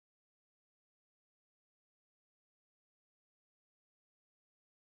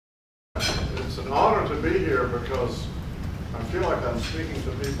an honor to be here because I feel like I'm speaking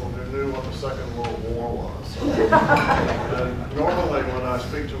to people who knew what the Second World War was. And normally when I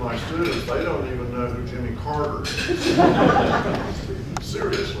speak to my students, they don't even know who Jimmy Carter is.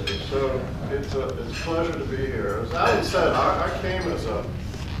 Seriously. So it's a pleasure to be here. As Alan said, I came as a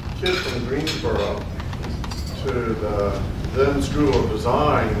kid from Greensboro to the then School of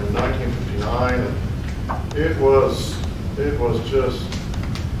Design in 1959, and it was just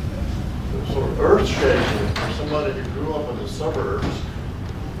sort of earth-shaking for somebody who grew up in the suburbs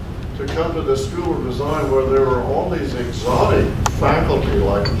to come to this School of Design where there were all these exotic faculty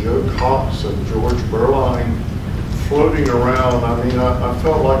like Joe Cox and George Berline floating around. I mean, I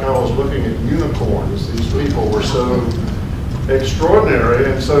felt like I was looking at unicorns. These people were so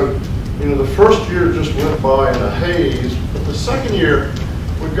extraordinary, and so, you know, the first year just went by in a haze, but the second year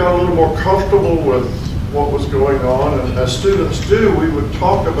we got a little more comfortable with what was going on, and as students do, we would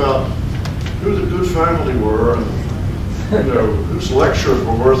talk about who the good faculty were and, you know, whose lectures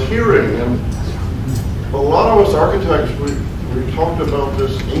were worth hearing. And a lot of us architects, we talked about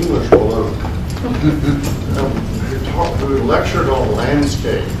this English bloke who lectured on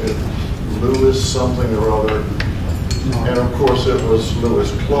landscape, Lewis something or other. And of course it was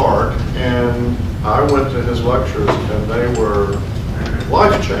Lewis Clarke, and I went to his lectures and they were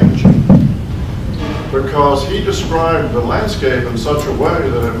life-changing because he described the landscape in such a way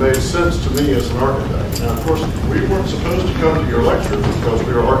that it made sense to me as an architect. Now, of course, we weren't supposed to come to your lectures because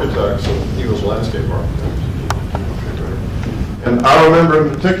we were architects and he was a landscape architect. And I remember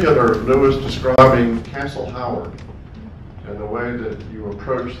in particular Lewis describing Castle Howard and the way that you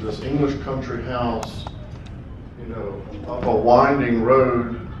approach this English country house, you know, up a winding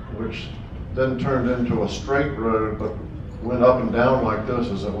road, which then turned into a straight road, but went up and down like this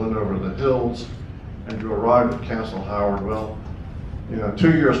as it went over the hills, and you arrived at Castle Howard. Well, you know,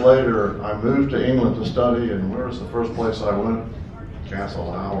 2 years later, I moved to England to study, and where was the first place I went?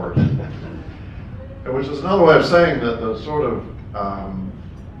 Castle Howard. Which is another way of saying that the sort of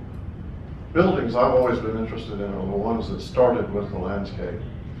buildings I've always been interested in are the ones that started with the landscape.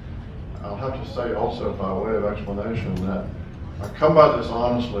 I'll have to say also, by way of explanation, that I come by this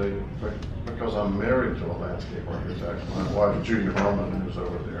honestly because I'm married to a landscape architect, my wife Judy Harmon, who's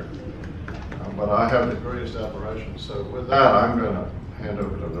over there. But I have the greatest admiration. So with that, I'm going to hand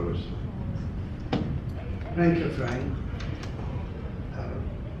over to Lewis. Thank you, Frank.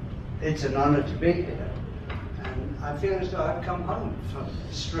 It's an honor to be here. And I feel as though I've come home for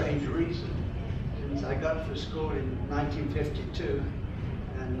a strange reason. Since I got to school in 1952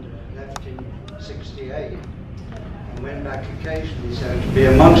 and left in 68 and went back occasionally, so to be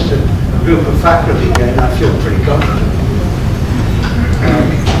amongst a group of faculty again, I feel pretty comfortable.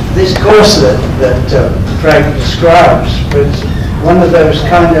 This course that Frank describes was one of those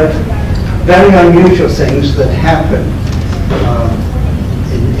kind of very unusual things that happen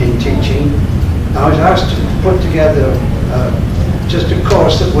in teaching. I was asked to put together just a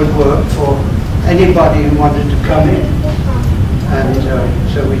course that would work for anybody who wanted to come in. And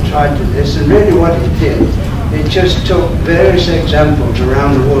so we tried to this, and really what it did, it just took various examples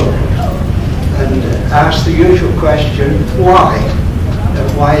around the world and asked the usual question, why?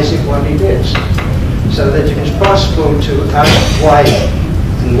 Why is it what it is? So that if it's possible to ask why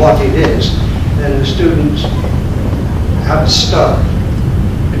and what it is, then the students have to start.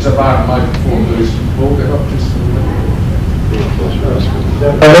 It's about a microphone, Lewis. Hold it up just a little.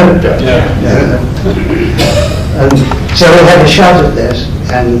 And so we had a shot at this,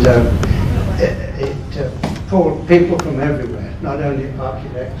 and it pulled people from everywhere, not only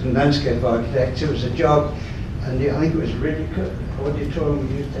architects and landscape architects. It was a job, and I think it was really good. Auditorium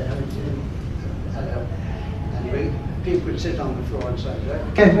we used to have it in, and people would sit on the floor and say that. It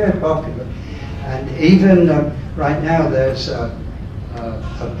became very popular. And even right now there's a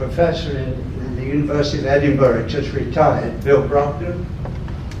professor in the University of Edinburgh, just retired, Bill Brogden.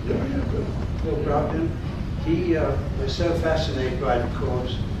 Bill Brogden. He was so fascinated by the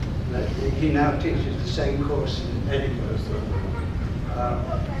course that he now teaches the same course in Edinburgh.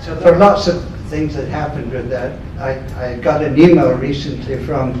 So there are lots of things that happened with that. I got an email recently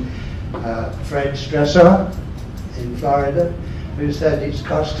from Fred Stressor in Florida, who said it's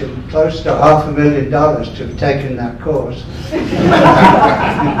cost him close to $500,000 to have taken that course.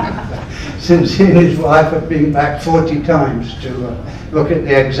 Since he and his wife have been back 40 times to look at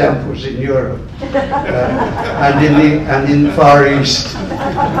the examples in Europe and in the Far East.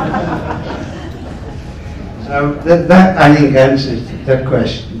 So that I think answers that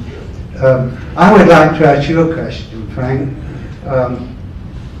question. I would like to ask you a question, Frank.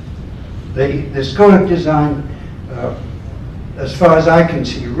 The School of Design as far as I can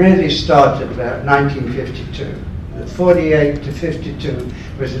see, really started about 1952. The 48 to 52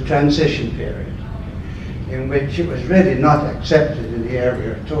 was a transition period in which it was really not accepted in the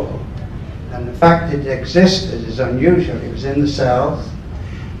area at all. And the fact it existed is unusual. It was in the South.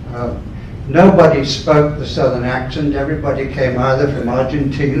 Nobody spoke the Southern accent. Everybody came either from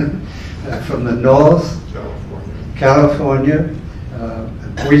Argentina, from the North, California,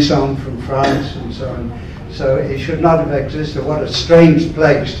 Buisson from France, and so on. So it should not have existed. What a strange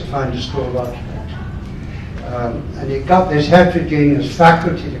place to find a school of architecture. And it got this heterogeneous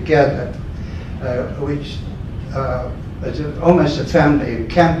faculty together, which was almost a family. And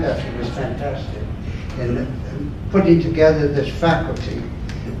Camp Effie was fantastic in putting together this faculty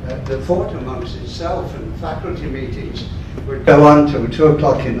that fought amongst itself, and faculty meetings would go on till 2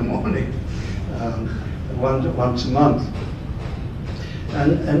 o'clock in the morning, once a month.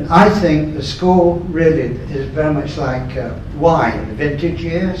 And I think the school really is very much like wine, the vintage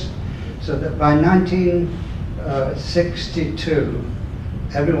years, so that by 1962,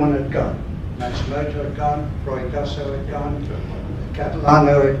 everyone had gone. Matsumoto had gone, Roy Gusso had gone,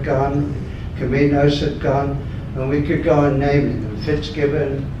 Catalano had gone, Caminos had gone, and we could go on naming them,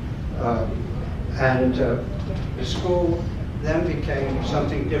 Fitzgibbon, and the school then became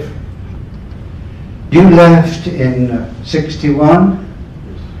something different. You left in 61,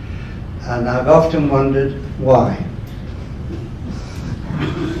 and I've often wondered why.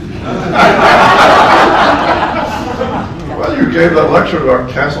 Well, you gave that lecture about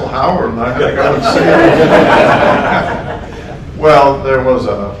Castle Howard, and I had to go and see it. Well, there was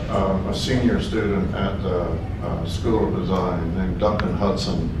a senior student at the School of Design named Duncan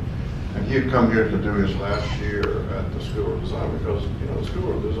Hudson, and he had come here to do his last year at the School of Design because, you know, the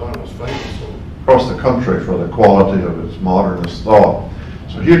School of Design was famous across the country for the quality of its modernist thought.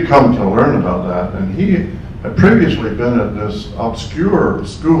 So he had come to learn about that, and he had previously been at this obscure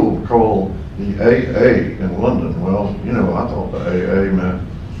school called the AA in London. Well, you know, I thought the AA meant,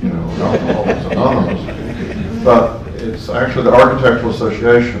 you know, Alcoholics Anonymous, but it's actually the Architectural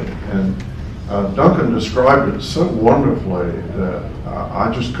Association. And Duncan described it so wonderfully that I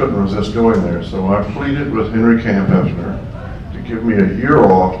just couldn't resist going there. So I pleaded with Henry Camp Effner to give me a year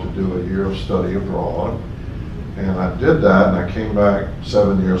off to do a year of study abroad. And I did that, and I came back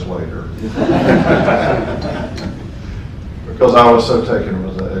 7 years later. Because I was so taken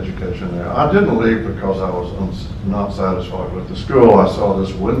with the education there. I didn't leave because I was not satisfied with the school. I saw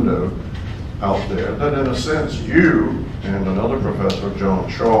this window out there that, in a sense, you and another professor, John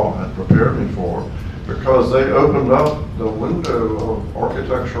Shaw, had prepared me for, because they opened up the window of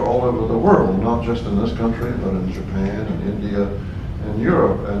architecture all over the world, not just in this country, but in Japan and India and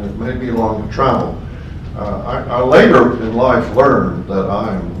Europe, and it made me long to travel. I later in life learned that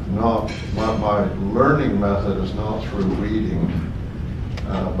my learning method is not through reading,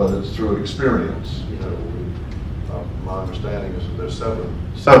 but it's through experience. You know, my understanding is that there's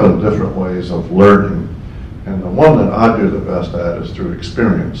seven different ways of learning, and the one that I do the best at is through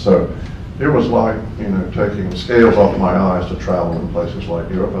experience. So it was like, you know, taking scales off my eyes to travel in places like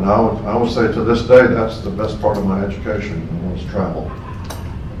Europe, and I would say to this day that's the best part of my education, was travel.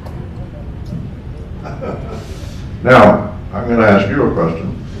 Now, I'm going to ask you a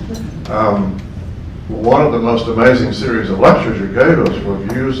question. One of the most amazing series of lectures you gave us were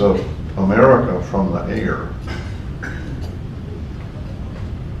views of America from the air,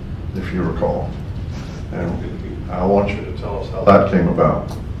 if you recall. And I want you to tell us how that came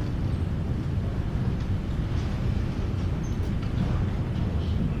about.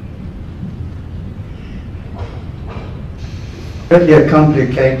 Really a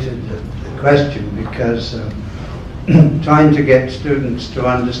complicated question, because trying to get students to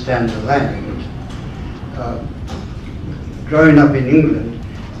understand the language. Growing up in England,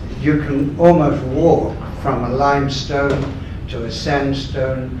 you can almost walk from a limestone to a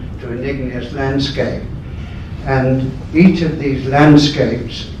sandstone to an igneous landscape, and each of these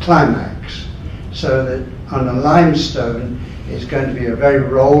landscapes climax, so that on a limestone it's going to be a very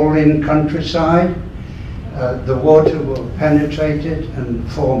rolling countryside. The water will penetrate it and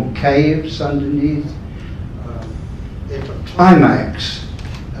form caves underneath. It will climax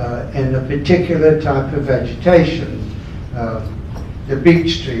in a particular type of vegetation. The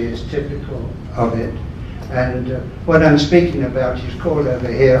beech tree is typical of it. And what I'm speaking about is called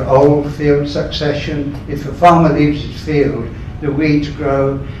over here old field succession. If a farmer leaves his field, the weeds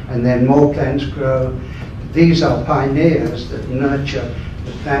grow and then more plants grow. These are pioneers that nurture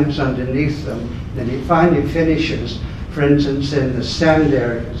the plants underneath them. Then it finally finishes, for instance, in the sand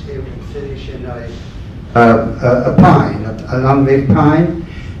areas, it will finish in a pine, a long-lived pine.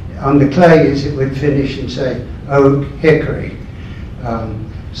 On the clays, it would finish in, say, oak, hickory.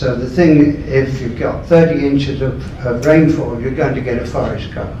 So the thing, if you've got 30 inches of rainfall, you're going to get a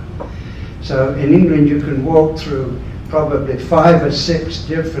forest cover. So in England, you can walk through probably 5 or 6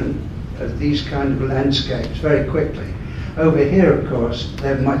 different of these kind of landscapes very quickly. Over here, of course,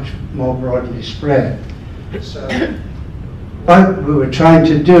 they're much more broadly spread. So what we were trying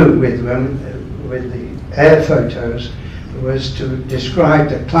to do with the air photos was to describe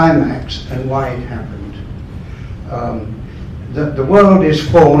the climax and why it happened. The world is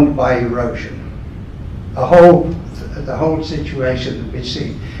formed by erosion. The whole situation that we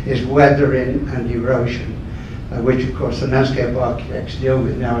see is weathering and erosion, which of course the landscape architects deal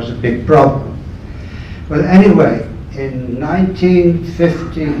with now as a big problem. Well, anyway, in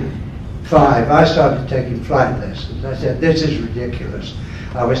 1955, I started taking flight lessons. I said, this is ridiculous.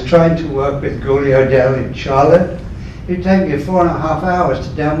 I was trying to work with Gully O'Dell in Charlotte. It'd take me 4.5 hours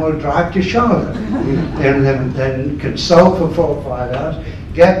to damn well drive to Charlotte. and then consult for 4 or 5 hours,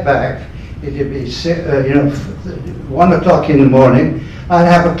 get back. It'd be 1 o'clock in the morning. I'd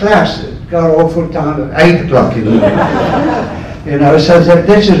have a class that got awful time at 8 o'clock in the morning. So I said,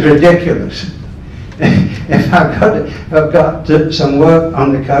 this is ridiculous. If I've got some work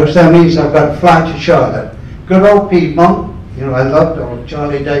on the coast, that means I've got to fly to Charlotte. Good old Piedmont, I loved old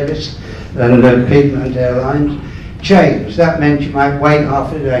Charlie Davis and Piedmont Airlines. Changed. That meant you might wait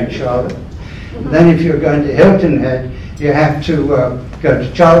half a day in Charlotte. And then if you're going to Hilton Head, you have to go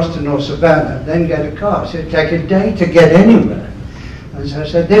to Charleston or Savannah, then get a car. So it'd take a day to get anywhere. And so I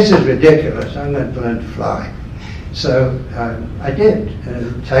said, this is ridiculous. I'm going to learn to fly. So I did.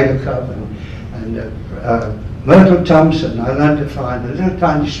 Taylor Cove and Myrtle Thompson, I learned to fly in a little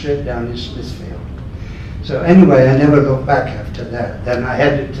tiny strip down in Smithfield. So anyway, I never looked back after that. Then I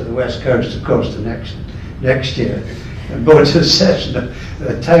headed to the West Coast, of course, the next year, and bought a Cessna,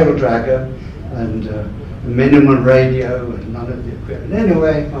 a tail dragger, and a minimal radio, and none of the equipment.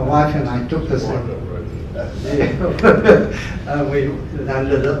 Anyway, my wife and I took the thing. We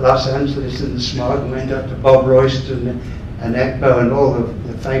landed at Los Angeles in the smog and went up to Bob Royston and Ekbo and all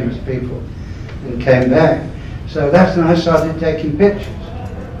the famous people, and came back. So that's when I started taking pictures.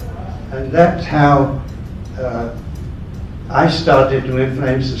 And that's how I started to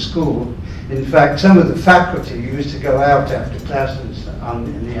influence the school. In fact, some of the faculty used to go out after classes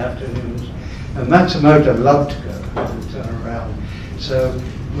in the afternoons, and Matsumoto loved to go and turn around. So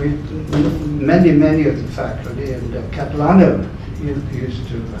many of the faculty, and Catalano used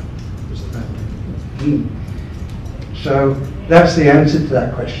to. So that's the answer to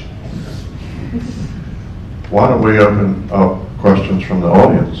that question. Why don't we open up questions from the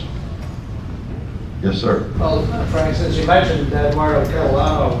audience? Yes, sir. Well, Frank, since you mentioned Eduardo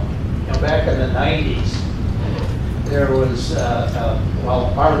Catalano, back in the 90s, there was,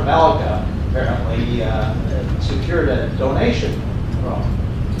 Marvin Malika apparently secured a donation from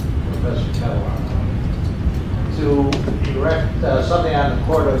Professor Catalano to erect something on the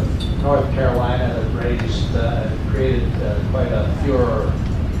court of North Carolina that created quite a furor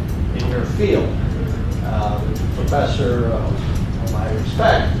in your field. The professor, whom I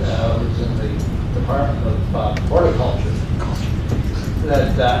respect, was in the Department of Horticulture,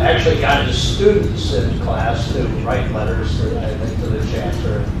 that actually got his students in class to write letters, I think, to the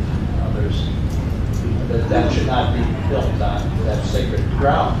chancellor and others, that should not be built on that sacred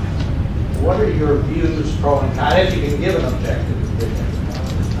ground. What are your views, pro and con, if you can give an objective opinion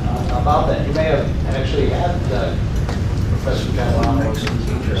about that? You may have actually had Professor Catalano as a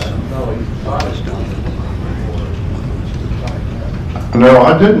teacher. I don't know. He taught us before. No,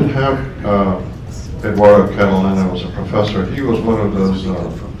 I didn't have Eduardo Catalano was a professor. He was one of those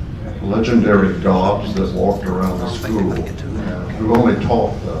legendary dogs that walked around the school, who only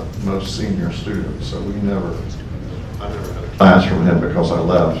taught the most senior students. So I never had a class from him because I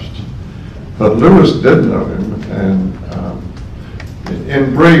left. But Lewis did know him, and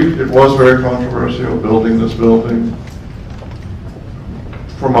in brief, it was very controversial building this building.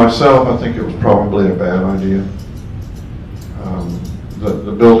 For myself, I think it was probably a bad idea.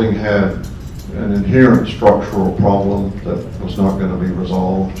 The building had an inherent structural problem that was not going to be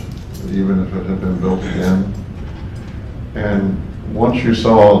resolved, even if it had been built again. And once you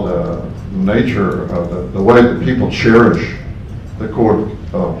saw the nature of the way that people cherish the court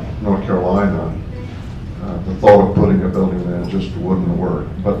of North Carolina, the thought of putting a building there just wouldn't work.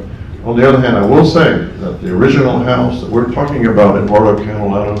 But on the other hand, I will say that the original house that we're talking about, Eduardo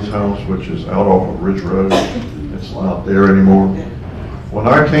Catalano's house, which is out off of Ridge Road, it's not there anymore. When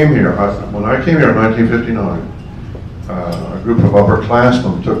I came here in 1959, a group of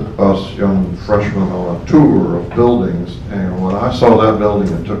upperclassmen took us young freshmen on a tour of buildings, and when I saw that building,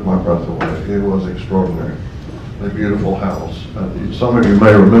 it took my breath away. It was extraordinary. a beautiful house. Some of you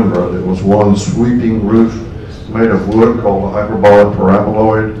may remember it. It was one sweeping roof made of wood called a hyperbolic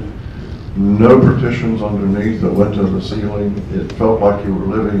paraboloid. No partitions underneath that went to the ceiling. It felt like you were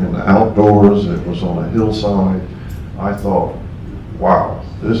living in the outdoors. It was on a hillside. I thought, wow,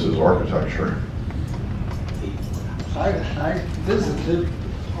 this is architecture. I visited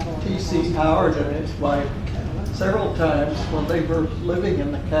T.C. Howard and his wife several times when they were living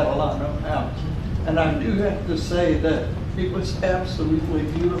in the Catalano house. And I do have to say that it was absolutely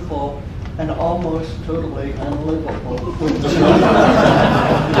beautiful and almost totally unlivable.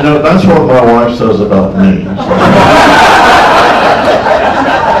 You know, that's what my wife says about me.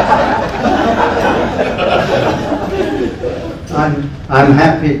 I'm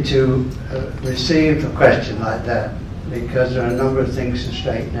happy to receive a question like that, because there are a number of things to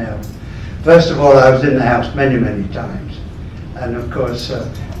straighten out. First of all, I was in the house many, many times. And of course,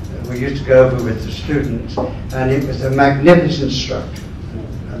 we used to go over with the students, and it was a magnificent structure.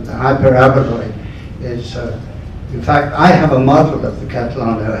 And the hyperaboloid is, in fact, I have a model of the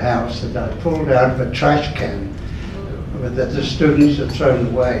Catalano house that I pulled out of a trash can that the students had thrown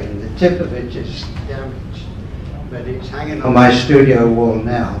away, and the tip of it is damaged, but it's hanging on my studio wall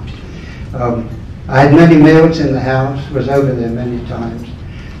now. I had many meals in the house, was over there many times,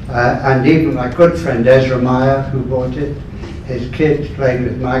 and even my good friend Ezra Meyer, who bought it, his kids played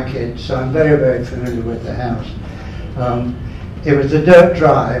with my kids, so I'm very, very familiar with the house. It was a dirt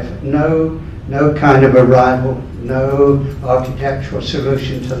drive, no kind of arrival, no architectural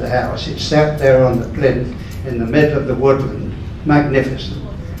solution to the house. It sat there on the plinth in the middle of the woodland, magnificent.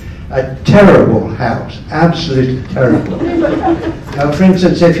 A terrible house, absolutely terrible. Now, for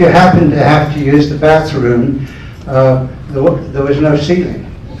instance, if you happen to have to use the bathroom, there was no ceiling,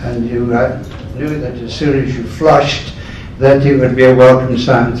 and you knew that as soon as you flushed, that it would be a welcome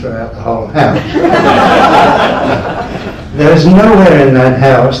sign throughout the whole house. There's nowhere in that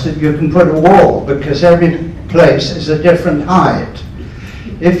house that you can put a wall, because every place is a different height.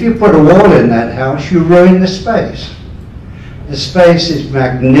 If you put a wall in that house, you ruin the space. The space is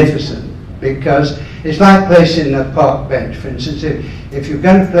magnificent, because it's like placing a park bench. For instance, if you're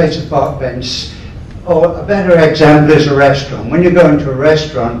going to place a park bench, or a better example is a restaurant. When you go into a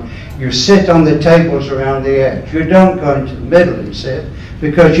restaurant, you sit on the tables around the edge. You don't go into the middle and sit,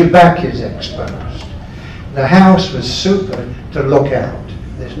 because your back is exposed. The house was super to look out.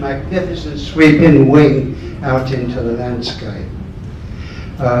 This magnificent sweeping wing out into the landscape.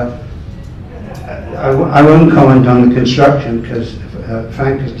 I won't comment on the construction, because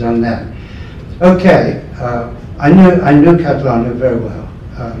Frank has done that. Okay, I knew Catalano very well.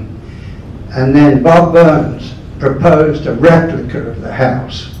 And then Bob Burns proposed a replica of the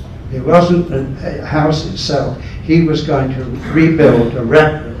house. It wasn't the house itself. He was going to rebuild a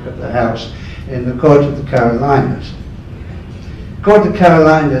replica of the house in the Court of the Carolinas. Court of the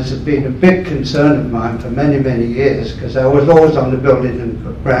Carolinas had been a big concern of mine for many, many years, because I was always on the Building and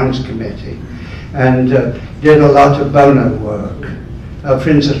Grounds Committee and did a lot of Bono work. For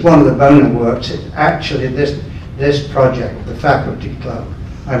instance, one of the Bono works is actually this project, the Faculty Club.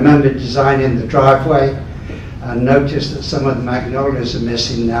 I remember designing the driveway and noticed that some of the magnolias are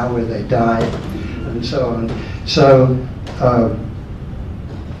missing now where they died, and so on. So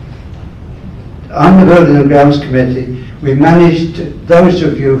on the Building and Grounds Committee, we managed to, those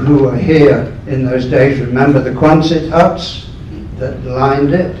of you who were here in those days remember the Quonset huts that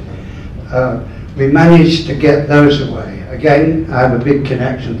lined it. We managed to get those away. Again, I have a big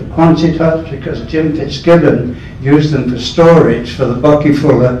connection to the Quonset huts, because Jim Fitzgibbon used them for storage for the Bucky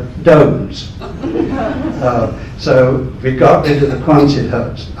Fuller domes. So we got rid of the Quonset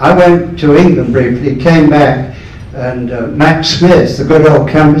huts. I went to England briefly, came back, and Max Smith, the good old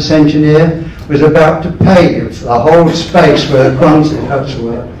campus engineer, was about to pave the whole space where the Quonset huts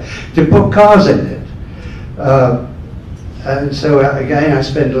were to put cars in it. And so again, I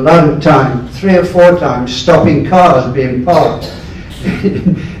spent a lot of time, 3 or 4 times, stopping cars being parked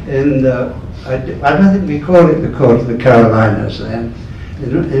in the, I don't think we called it the Court of the Carolinas then,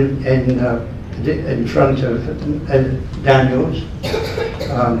 in front of Daniels.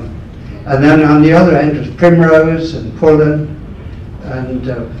 And then on the other end was Primrose and Pullen. And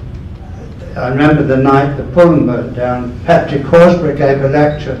I remember the night the Pullen burnt down, Patrick Horsburgh gave a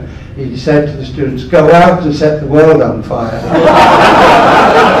lecture. He said to the students, go out and set the world on fire.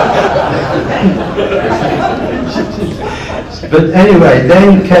 But anyway,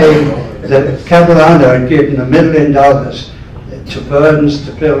 then came the Catalano had given $1 million to Burns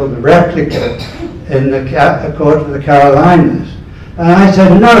to build a replica in the Court of the Carolinas. And I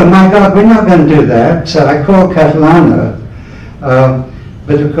said, no, my God, we're not going to do that. So I called Catalano.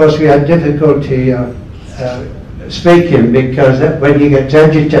 But of course we had difficulty speaking because when you get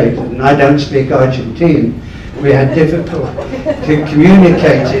agitated, and I don't speak Argentine, we had difficulty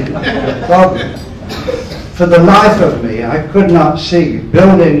communicating the problem. For the life of me, I could not see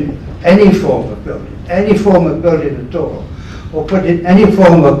building any form of building at all, or putting any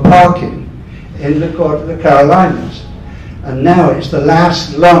form of parking in the Court of the Carolinas. And now it's the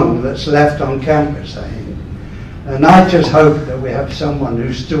last lung that's left on campus, I think. And I just hope that we have someone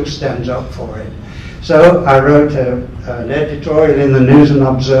who still stands up for it. So I wrote an editorial in the News and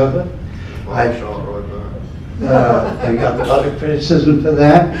Observer. I got a lot of criticism for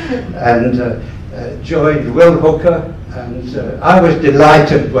that, and joined Will Hooker, and I was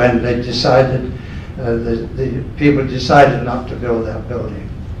delighted when they decided, the people decided not to build that building.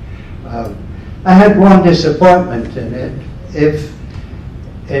 I had one disappointment in it. If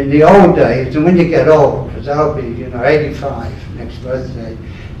in the old days, and when you get old, because I'll be 85 next birthday,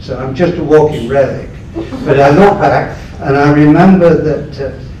 so I'm just a walking relic, but I look back and I remember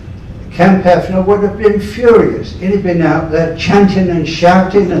that Camp Hefner would have been furious. He'd have been out there chanting and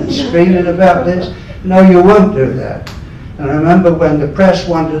shouting and screaming about this. No, you won't do that. And I remember when the press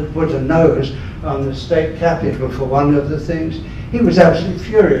wanted to put a nose on the state capitol for one of the things, he was absolutely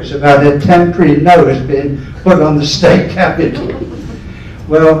furious about a temporary nose being put on the state capitol.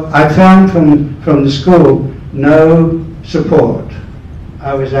 Well, I found from the school no support.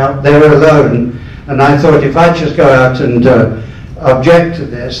 I was out there alone, and I thought if I just go out and object to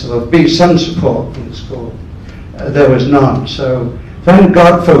this, there'll be some support from the school. There was none. So thank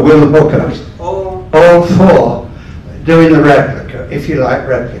God for Will Hooker, all for doing the replica, if you like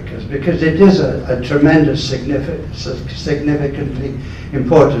replicas, because it is a tremendous, significantly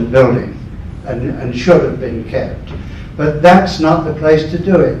important building and should have been kept. But that's not the place to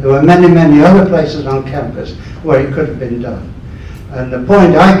do it. There were many, many other places on campus where it could have been done. And the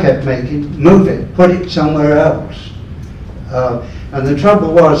point I kept making, move it, put it somewhere else. And the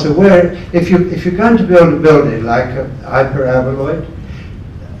trouble was that if you're going to build a building like a hyperaboloid,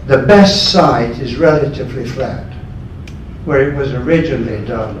 the best site is relatively flat, where it was originally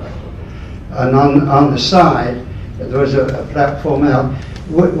done. And on the side, there was a platform out.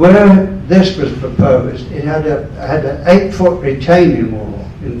 Where this was proposed, it had an 8-foot retaining wall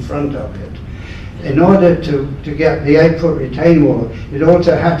in front of it. In order to get the 8-foot retaining wall, it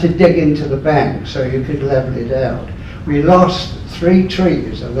also had to dig into the bank so you could level it out. We lost 3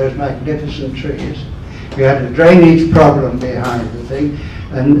 trees of those magnificent trees. We had a drainage problem behind the thing,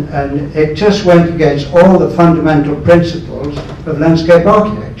 and it just went against all the fundamental principles of landscape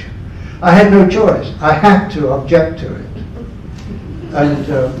architecture. I had no choice. I had to object to it. And,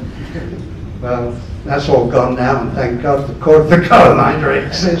 well, that's all gone now, and thank God the Court of the Carolina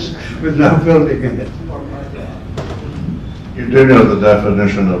exists with no building in it. You do know the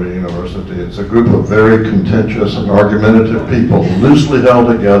definition of a university. It's a group of very contentious and argumentative people loosely held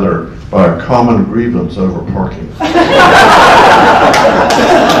together by a common grievance over parking.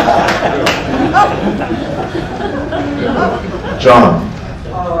 John.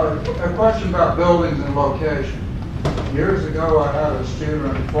 A question about buildings and location. Years ago, I had a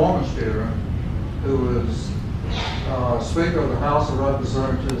former student, who was Speaker of the House of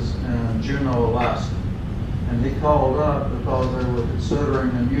Representatives in Juneau, Alaska. And he called up because they were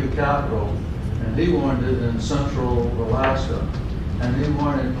considering a new capital, and he wanted it in central Alaska, and he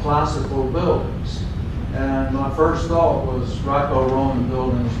wanted classical buildings. And my first thought was Greco-Roman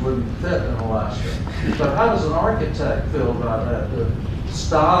buildings wouldn't fit in Alaska. But how does an architect feel about that? The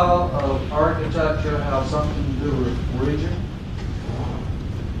style of architecture have something to do with region?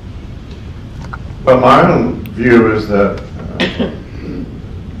 Well, my own view is that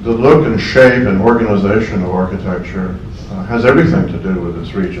the look and shape and organization of architecture has everything to do with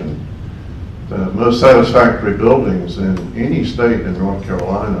its region. The most satisfactory buildings in any state in North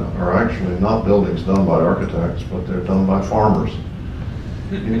Carolina are actually not buildings done by architects, but they're done by farmers.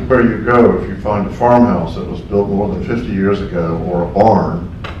 Anywhere you go, if you find a farmhouse that was built more than 50 years ago, or a barn,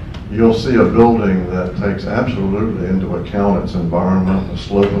 you'll see a building that takes absolutely into account its environment, the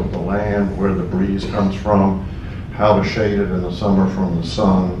slope of the land, where the breeze comes from, how to shade it in the summer from the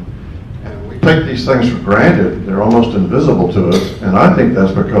sun. And we take these things for granted. They're almost invisible to us, and I think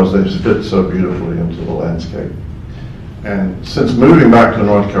that's because they fit so beautifully into the landscape. And since moving back to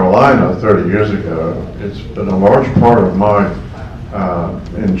North Carolina 30 years ago, it's been a large part of my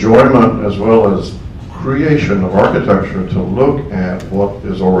enjoyment as well as creation of architecture to look at what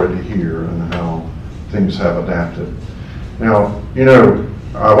is already here and how things have adapted. Now, you know,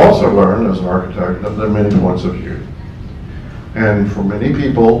 I've also learned as an architect that there are many points of view. And for many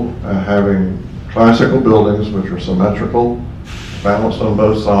people, having classical buildings which are symmetrical, balanced on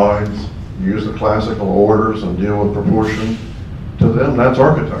both sides, use the classical orders and deal with proportion, to them that's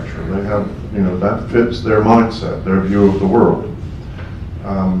architecture. They have, that fits their mindset, their view of the world.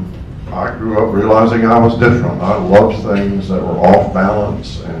 I grew up realizing I was different. I loved things that were off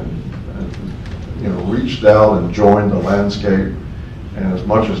balance and reached out and joined the landscape. And as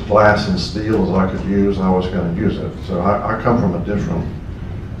much as glass and steel as I could use, I was going to use it. So I come from a different,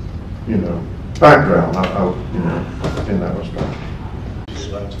 background, in that respect.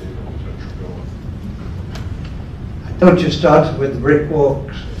 I thought you started with brick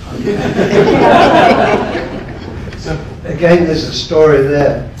walks. Again, there's a story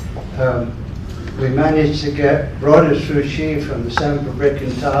there. We managed to get Broder-Souchy from the Center for Brick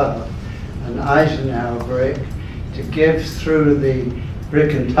and Tile and Eisenhower brick to give through the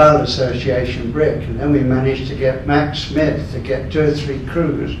Brick and Tile Association brick, and then we managed to get Max Smith to get 2 or 3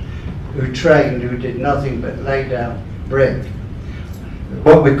 crews who trained, who did nothing but lay down brick.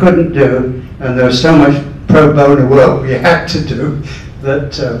 What we couldn't do, and there was so much pro bono work we had to do,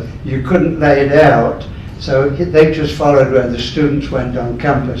 that you couldn't lay it out, so they just followed where the students went on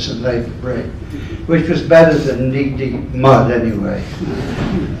campus and laid the brick, which was better than knee-deep mud anyway.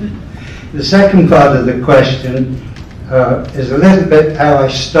 The second part of the question is a little bit how I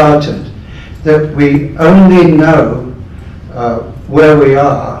started, that we only know where we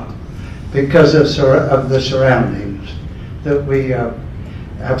are because of the surroundings, that we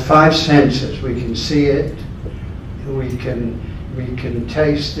have 5 senses. We can see it, we can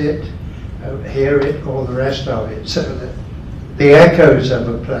taste it, hear it, all the rest of it, so that the echoes of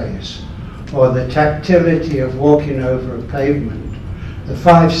a place or the tactility of walking over a pavement, the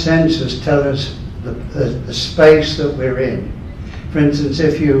 5 senses tell us the space that we're in. For instance,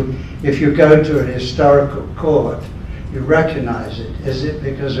 if you go to a historical court, you recognize it. Is it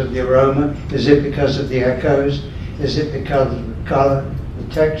because of the aroma? Is it because of the echoes? Is it because of the color, the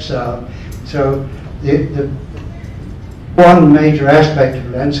textile? So the one major aspect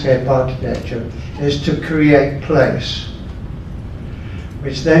of landscape architecture is to create place,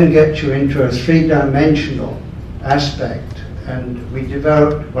 which then gets you into a 3-dimensional aspect. And we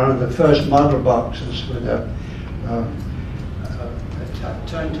developed one of the first model boxes with a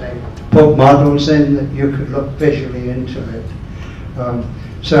turntable to put models in that you could look visually into it.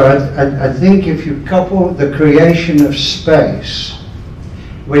 So I think if you couple the creation of space,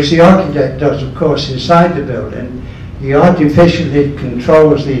 which the architect does, of course, inside the building, he artificially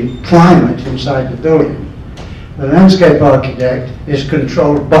controls the climate inside the building. The landscape architect is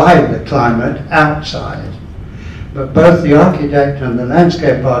controlled by the climate outside. But both the architect and the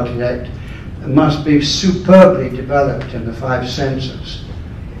landscape architect must be superbly developed in the 5 senses.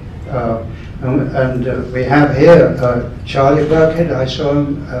 We have here Charlie Burkett. I saw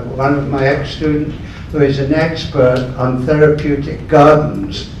him, one of my ex-students, who is an expert on therapeutic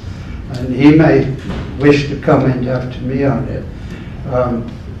gardens, and he may wish to comment after me on it.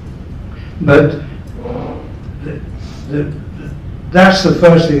 But that's the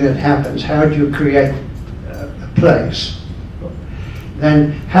first thing that happens. How do you create place?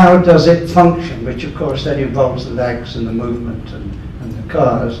 Then how does it function, which of course then involves the legs and the movement and the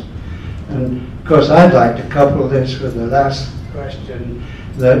cars. And of course I'd like to couple this with the last question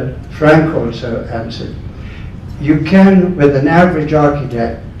that Frank also answered. You can, with an average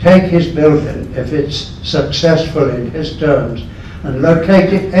architect, take his building, if it's successful in his terms, and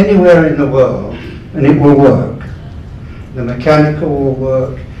locate it anywhere in the world, and it will work. The mechanical will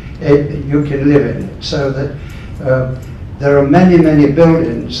work, you can live in it. So that there are many, many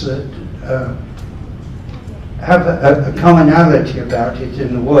buildings that have a commonality about it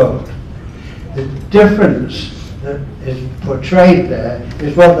in the world. The difference that is portrayed there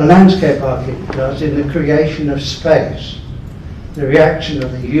is what the landscape architect does in the creation of space, the reaction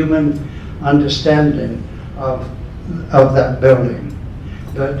of the human understanding of that building.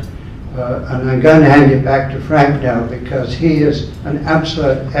 But, and I'm going to hand it back to Frank now, because he is an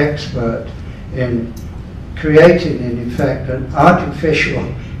absolute expert in creating, in effect, an artificial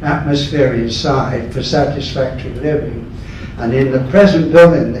atmosphere inside for satisfactory living. And in the present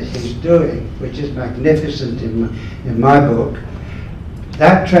building that he's doing, which is magnificent in my book,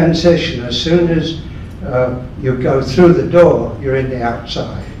 that transition, as soon as you go through the door, you're in the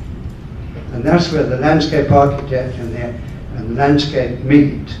outside. And that's where the landscape architect and the landscape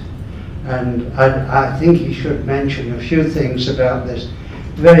meet. And I think he should mention a few things about this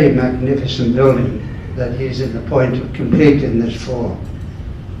very magnificent building that he's in the point of completing this fall.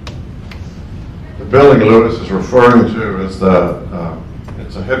 The building Lewis is referring to is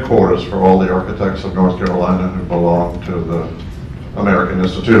it's a headquarters for all the architects of North Carolina who belong to the American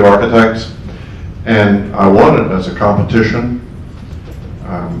Institute of Architects. And I won it as a competition.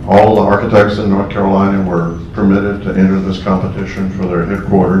 All the architects in North Carolina were permitted to enter this competition for their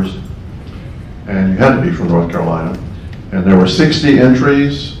headquarters, and you had to be from North Carolina. And there were 60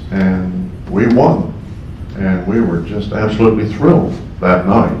 entries, and we won. And we were just absolutely thrilled that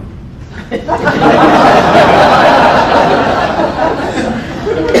night.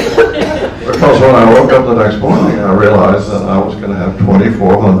 Because when I woke up the next morning, I realized that I was going to have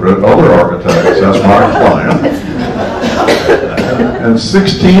 2,400 other architects as my client. And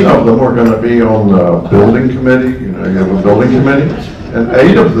 16 of them were going to be on the building committee. You know, you have a building committee. And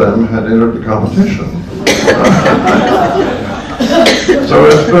 8 of them had entered the competition. So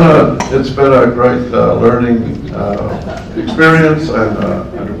it's been a great learning experience,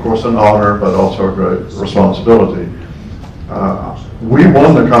 and of course an honor, but also a great responsibility. We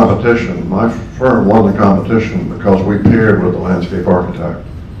won the competition. My firm won the competition because we paired with the landscape architect,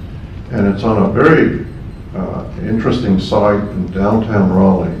 and it's on a very interesting site in downtown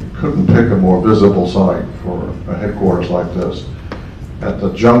Raleigh. Couldn't pick a more visible site for a headquarters like this, at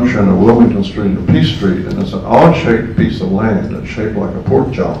the junction of Wilmington Street and Peace Street, and it's an odd-shaped piece of land that's shaped like a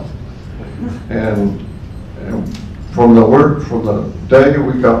pork chop. And from the day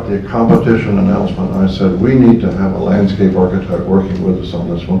we got the competition announcement, I said, we need to have a landscape architect working with us on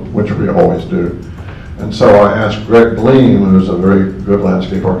this one, which we always do. And so I asked Greg Bleem, who's a very good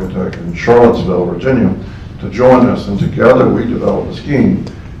landscape architect in Charlottesville, Virginia, to join us, and together we developed the scheme.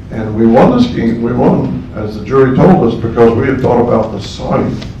 And we won the scheme. We won, as the jury told us, because we had thought about the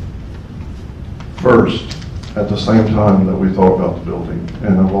site first at the same time that we thought about the building.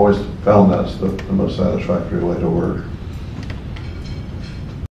 And I've always found that's the most satisfactory way to work.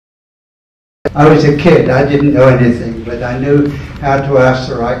 I was a kid, I didn't know anything, but I knew how to ask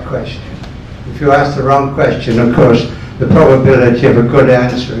the right question. If you ask the wrong question, of course, the probability of a good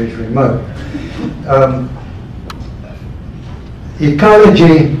answer is remote.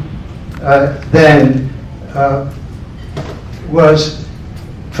 Ecology then was,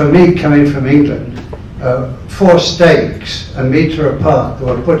 for me coming from England, 4 stakes a metre apart that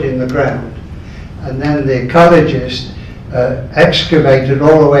were put in the ground, and then the ecologist excavated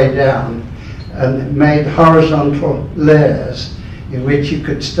all the way down and made horizontal layers in which you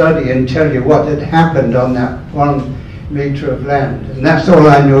could study and tell you what had happened on that 1 metre of land. And that's all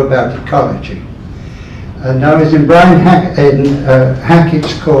I knew about ecology. And I was in Brian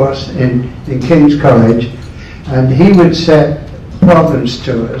Hackett's course in King's College, and he would set problems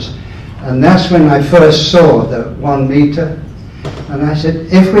to us. And that's when I first saw the 1 metre. And I said,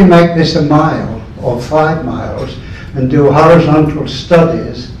 if we make this a mile or 5 miles and do horizontal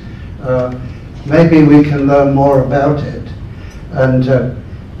studies, maybe we can learn more about it. And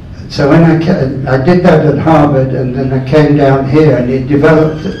so when I did that at Harvard, and then I came down here, and he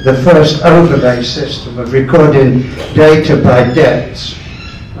developed the first overlay system of recording data by depths,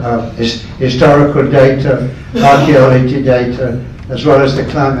 historical data, archaeology data, as well as the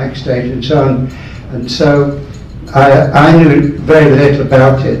climax data and so on. And so I knew very little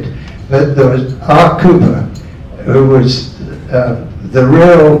about it, but there was R. Cooper, who was the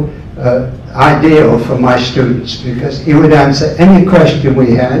real ideal for my students, because he would answer any question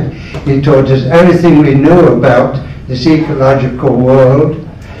we had. He taught us everything we knew about this ecological world,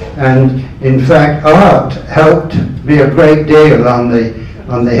 and in fact art helped me a great deal on the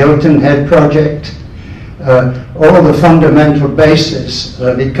Hilton Head project. All the fundamental basis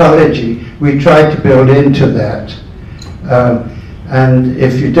of ecology we tried to build into that. And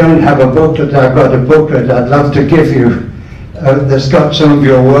if you don't have a booklet, I've got a booklet I'd love to give you that's got some of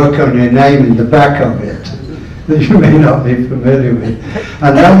your work on your name in the back of it that you may not be familiar with.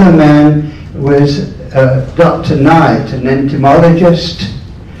 Another man was Dr. Knight, an entomologist,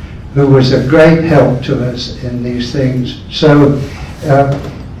 who was a great help to us in these things. So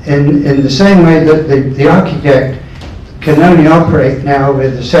in the same way that the architect can only operate now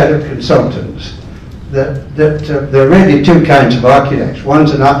with a set of consultants, that there are really 2 kinds of architects.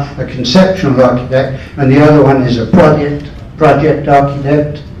 One's a conceptual architect, and the other one is a project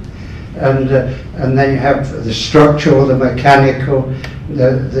architect. And then you have the structural, the mechanical,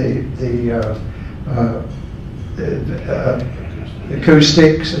 the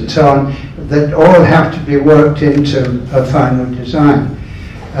acoustics and so on, that all have to be worked into a final design.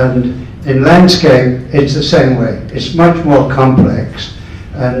 And in landscape, it's the same way. It's much more complex,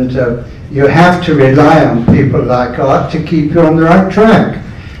 and you have to rely on people like Art to keep you on the right track.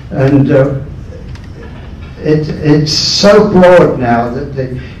 And it's so broad now that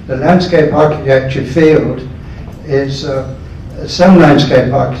the landscape architecture field is, some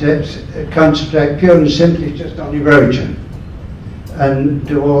landscape architects concentrate purely and simply just on erosion and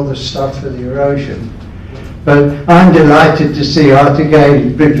do all the stuff for the erosion. But I'm delighted to see Art again.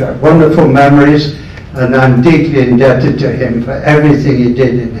 He brings back wonderful memories, and I'm deeply indebted to him for everything he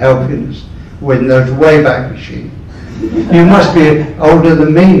did in helping us win those Wayback Machine. You must be older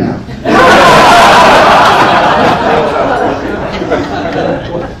than me now.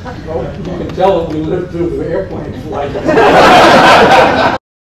 You can tell that we lived through the airplane flight.